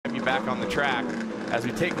you back on the track. As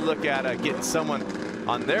we take a look at getting someone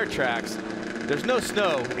on their tracks, there's no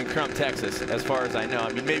snow in Crump, Texas, as far as I know.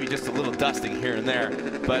 I mean, maybe just a little dusting here and there,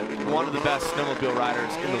 but one of the best snowmobile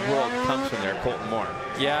riders in the world comes from there, Colten Moore.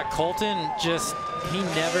 Yeah, Colten he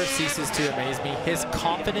never ceases to amaze me. His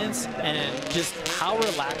confidence and just how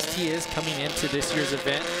relaxed he is coming into this year's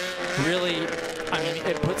event, really, I mean,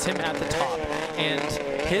 it puts him at the top. And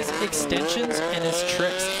his extensions and his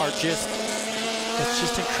tricks are just, it's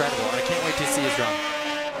just incredible. I can't wait to see his run.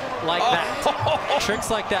 Like that.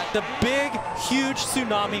 Tricks like that. The big, huge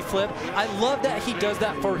tsunami flip. I love that he does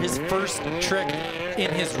that for his first trick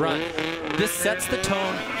in his run. This sets the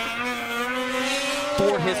tone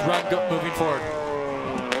for his run moving forward.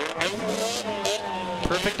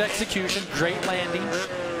 Perfect execution, great landing.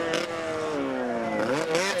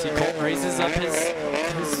 See, Colten raises up his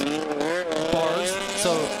bars.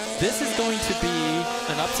 So this is going to be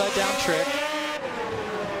an upside down trick.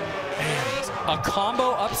 A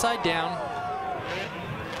combo upside down.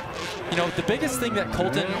 You know, the biggest thing that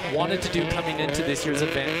Colten wanted to do coming into this year's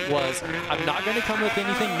event was, I'm not going to come with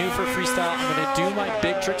anything new for freestyle. I'm going to do my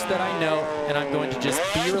big tricks that I know, and I'm going to just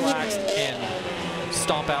be relaxed and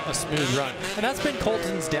stomp out a smooth run. And that's been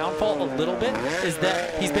Colten's downfall a little bit, is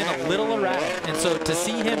that he's been a little erratic. And so to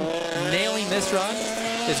see him nailing this run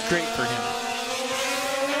is great for him.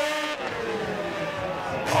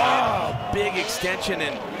 Oh, big extension,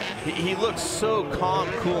 and he looks so calm,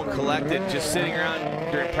 cool, and collected, just sitting around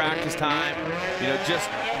during practice time. You know, just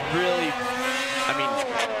really, I mean,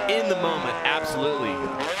 in the moment, absolutely.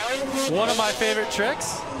 One of my favorite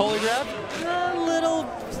tricks, Holy Grab. A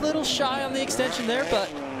little shy on the extension there, but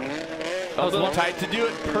a little tight to do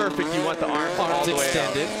it perfect. You want the arms all the way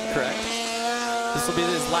extended, correct. This will be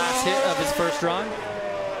his last hit of his first run.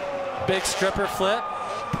 Big stripper flip.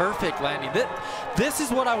 Perfect landing. This is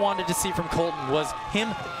what I wanted to see from Colten, was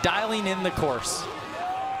him dialing in the course.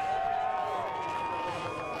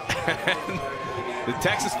 The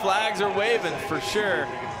Texas flags are waving for sure.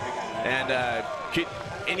 And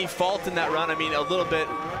any fault in that run? I mean, a little bit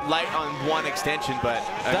light on one extension, but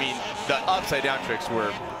I mean, the upside down tricks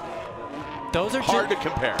were hard to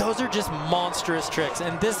compare. Those are just monstrous tricks,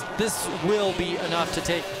 and this will be enough to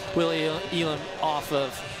take Willie Elam off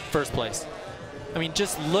of first place. I mean,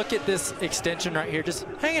 just look at this extension right here, just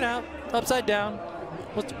hanging out, upside down.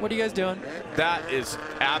 What are you guys doing? That is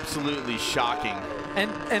absolutely shocking.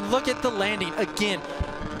 And look at the landing. Again,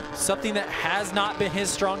 something that has not been his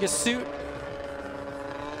strongest suit.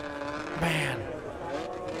 Man.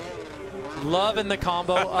 Loving the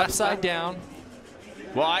combo, upside down.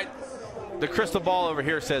 Well, the crystal ball over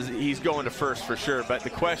here says he's going to first for sure, but the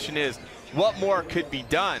question is, what more could be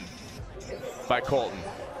done by Colten?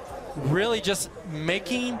 Really just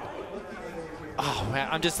making, oh man,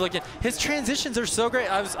 I'm just looking. His transitions are so great.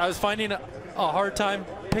 I was finding a hard time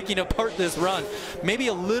picking apart this run. Maybe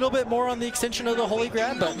a little bit more on the extension of the Holy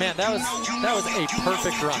Grab, but man, that was a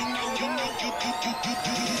perfect run.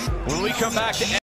 When we come back to